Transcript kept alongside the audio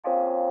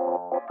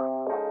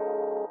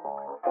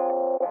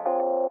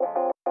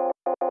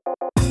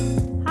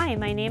Hi,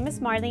 my name is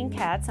Marlene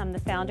Katz. I'm the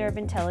founder of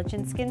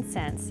Intelligent Skin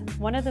Sense.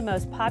 One of the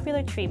most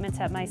popular treatments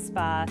at my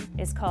spa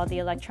is called the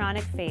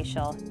electronic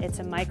facial. It's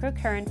a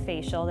microcurrent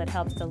facial that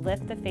helps to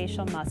lift the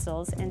facial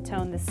muscles and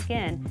tone the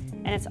skin,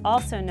 and it's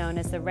also known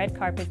as the red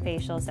carpet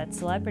facials that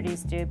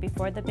celebrities do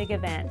before the big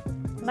event.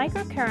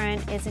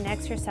 Microcurrent is an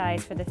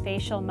exercise for the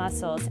facial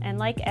muscles, and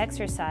like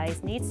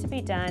exercise, needs to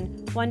be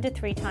done 1 to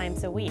 3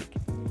 times a week.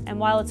 And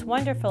while it's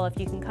wonderful if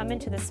you can come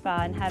into the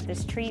spa and have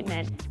this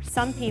treatment,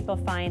 some people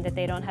find that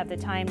they don't have the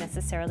time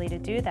necessarily to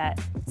do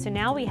that. So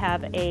now we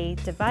have a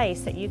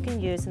device that you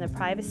can use in the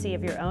privacy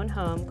of your own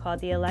home called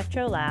the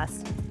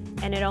ElectroLast,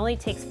 and it only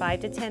takes 5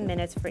 to 10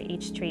 minutes for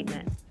each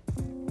treatment.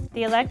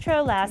 The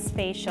ElectroLast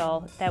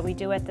facial that we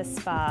do at the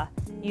spa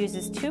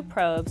uses 2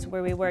 probes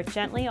where we work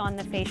gently on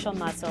the facial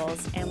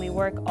muscles, and we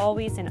work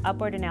always in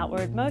upward and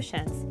outward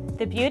motions.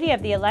 The beauty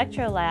of the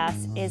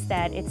ElectroLast is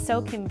that it's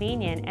so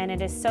convenient and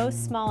it is so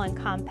small and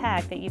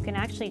compact that you can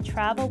actually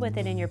travel with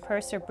it in your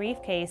purse or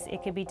briefcase.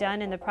 It could be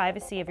done in the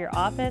privacy of your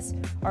office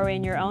or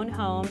in your own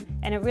home,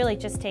 and it really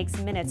just takes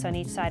minutes on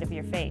each side of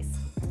your face.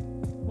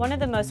 One of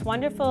the most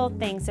wonderful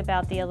things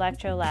about the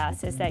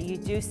ElectroLast is that you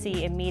do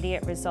see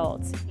immediate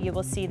results. You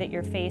will see that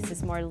your face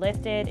is more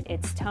lifted,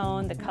 it's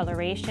toned, the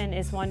coloration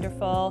is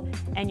wonderful,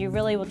 and you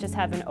really will just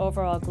have an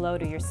overall glow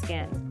to your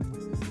skin.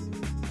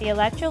 The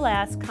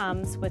ElectroLast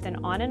comes with an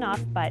on and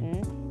off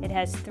button. It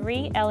has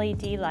 3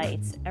 LED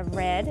lights, a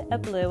red, a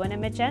blue, and a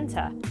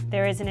magenta.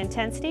 There is an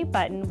intensity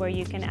button where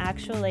you can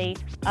actually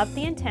up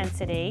the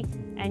intensity,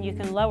 and you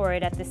can lower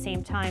it at the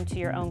same time to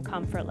your own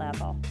comfort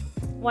level.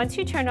 Once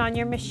you turn on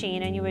your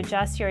machine and you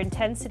adjust your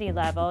intensity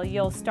level,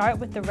 you'll start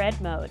with the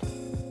red mode.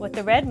 With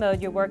the red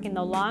mode, you're working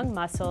the long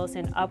muscles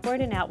in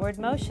upward and outward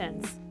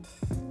motions.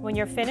 When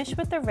you're finished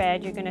with the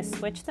red, you're going to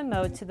switch the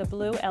mode to the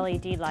blue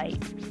LED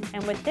light.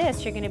 And with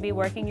this, you're going to be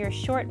working your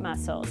short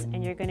muscles,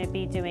 and you're going to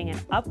be doing an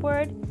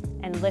upward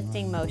and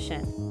lifting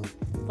motion.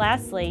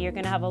 Lastly, you're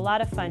going to have a lot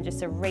of fun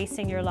just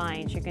erasing your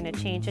lines. You're going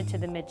to change it to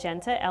the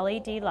magenta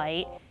LED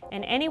light,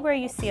 and anywhere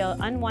you see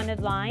an unwanted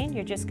line,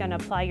 you're just going to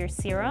apply your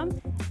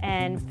serum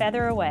and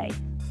feather away.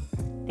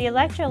 The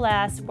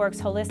ElectroLast works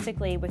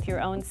holistically with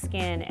your own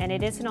skin, and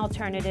it is an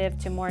alternative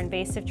to more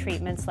invasive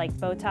treatments like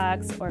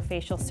Botox or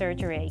facial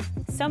surgery.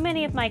 So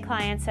many of my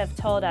clients have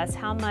told us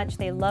how much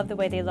they love the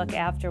way they look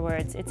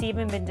afterwards. It's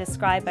even been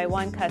described by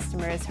one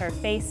customer as her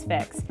face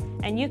fix.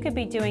 And you could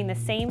be doing the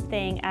same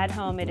thing at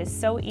home. It is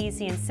so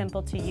easy and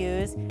simple to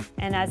use,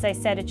 and as I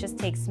said, it just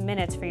takes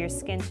minutes for your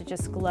skin to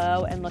just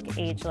glow and look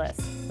ageless.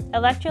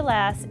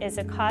 ElectroLast is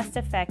a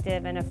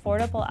cost-effective and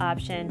affordable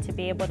option to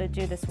be able to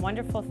do this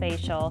wonderful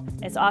facial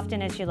as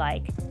often as you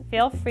like.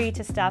 Feel free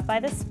to stop by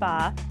the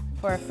spa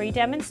for a free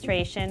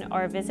demonstration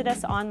or visit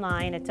us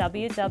online at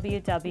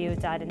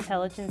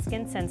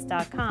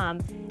www.intelligentSkinSense.com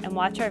and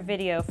watch our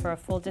video for a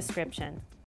full description.